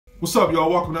What's up, y'all?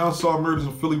 Welcome to Unsolved Murders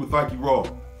in Philly with Ikey.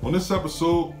 On this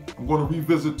episode, I'm going to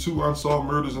revisit two unsolved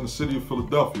murders in the city of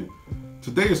Philadelphia.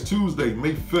 Today is Tuesday,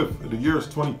 May 5th, and the year is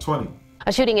 2020.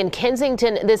 A shooting in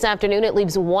Kensington this afternoon. It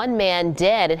leaves one man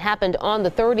dead. It happened on the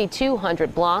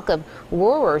 3200 block of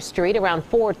Rohrer Street around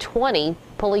 4:20.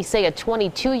 Police say a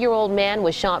 22-year-old man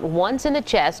was shot once in the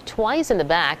chest, twice in the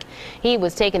back. He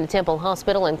was taken to Temple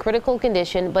Hospital in critical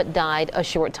condition but died a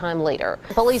short time later.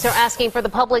 Police are asking for the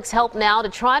public's help now to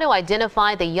try to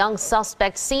identify the young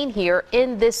suspect seen here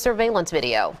in this surveillance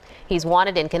video. He's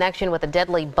wanted in connection with a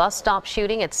deadly bus stop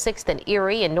shooting at 6th and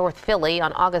Erie in North Philly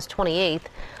on August 28th.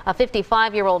 A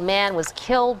 55-year-old man was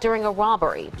killed during a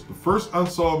robbery. The first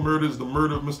unsolved murder is the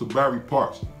murder of Mr. Barry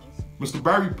Parks. Mr.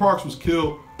 Barry Parks was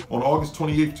killed on August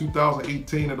 28,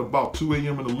 2018 at about 2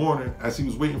 a.m. in the morning as he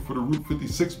was waiting for the Route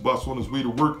 56 bus on his way to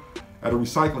work at a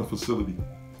recycling facility.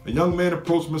 A young man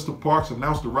approached Mr. Parks,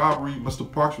 announced the robbery. Mr.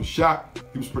 Parks was shot.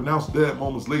 He was pronounced dead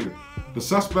moments later. The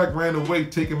suspect ran away,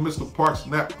 taking Mr. Parks'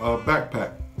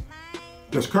 backpack.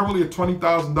 There's currently a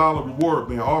 $20,000 reward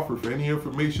being offered for any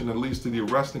information that leads to the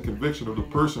arrest and conviction of the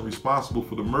person responsible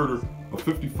for the murder of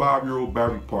 55-year-old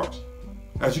Barry Parks.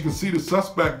 As you can see, the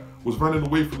suspect was running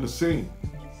away from the scene.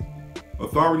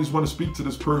 Authorities want to speak to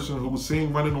this person who was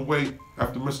seen running away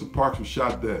after Mr. Parks was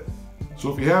shot dead.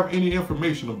 So if you have any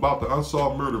information about the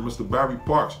unsolved murder of Mr. Barry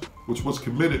Parks, which was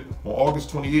committed on August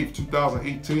 28,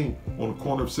 2018 on the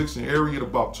corner of 6th and Erie at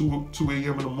about 2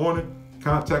 a.m. in the morning,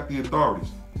 contact the authorities.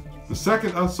 The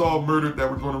second unsolved murder that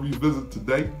we're going to revisit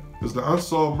today is the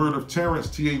unsolved murder of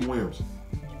Terrence T.A. Williams.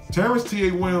 Terrence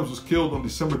T.A. Williams was killed on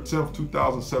December 10,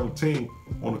 2017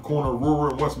 on the corner of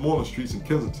Rohrer and Westmoreland Streets in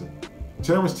Kensington.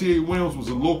 Terrence T.A. Williams was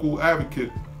a local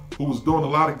advocate who was doing a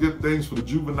lot of good things for the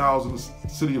juveniles in the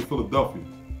city of Philadelphia.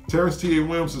 Terrence T.A.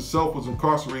 Williams himself was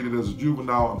incarcerated as a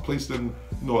juvenile and placed in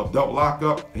adult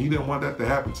lockup, and he didn't want that to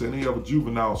happen to any other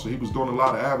juveniles, so he was doing a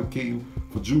lot of advocating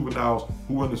for juveniles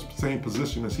who were in the same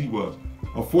position as he was.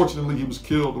 Unfortunately, he was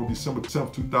killed on December 10,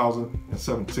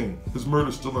 2017. His murder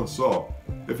is still unsolved.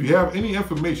 If you have any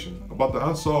information about the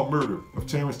unsolved murder of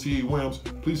Terrence T.A. Williams,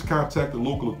 please contact the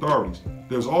local authorities.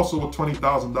 There's also a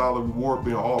 $20,000 reward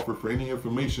being offered for any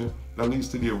information that leads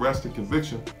to the arrest and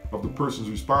conviction of the persons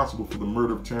responsible for the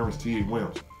murder of Terrence T.A.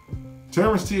 Williams.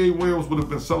 Terrence T.A. Williams would have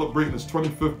been celebrating his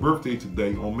 25th birthday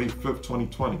today on May 5,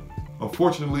 2020.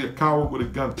 Unfortunately, a coward with a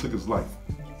gun took his life.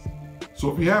 So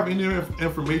if you have any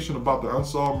information about the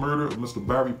unsolved murder of Mr.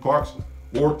 Barry Parks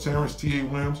or Terrence T.A.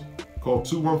 Williams, call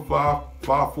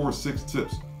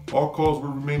 215-546-TIPS. All calls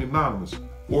will remain anonymous,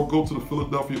 or go to the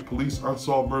Philadelphia Police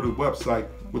Unsolved Murder website,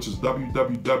 which is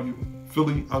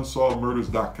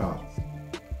www.phillyunsolvedmurders.com.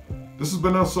 This has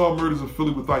been Unsolved Murders in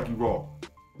Philly with Ikey.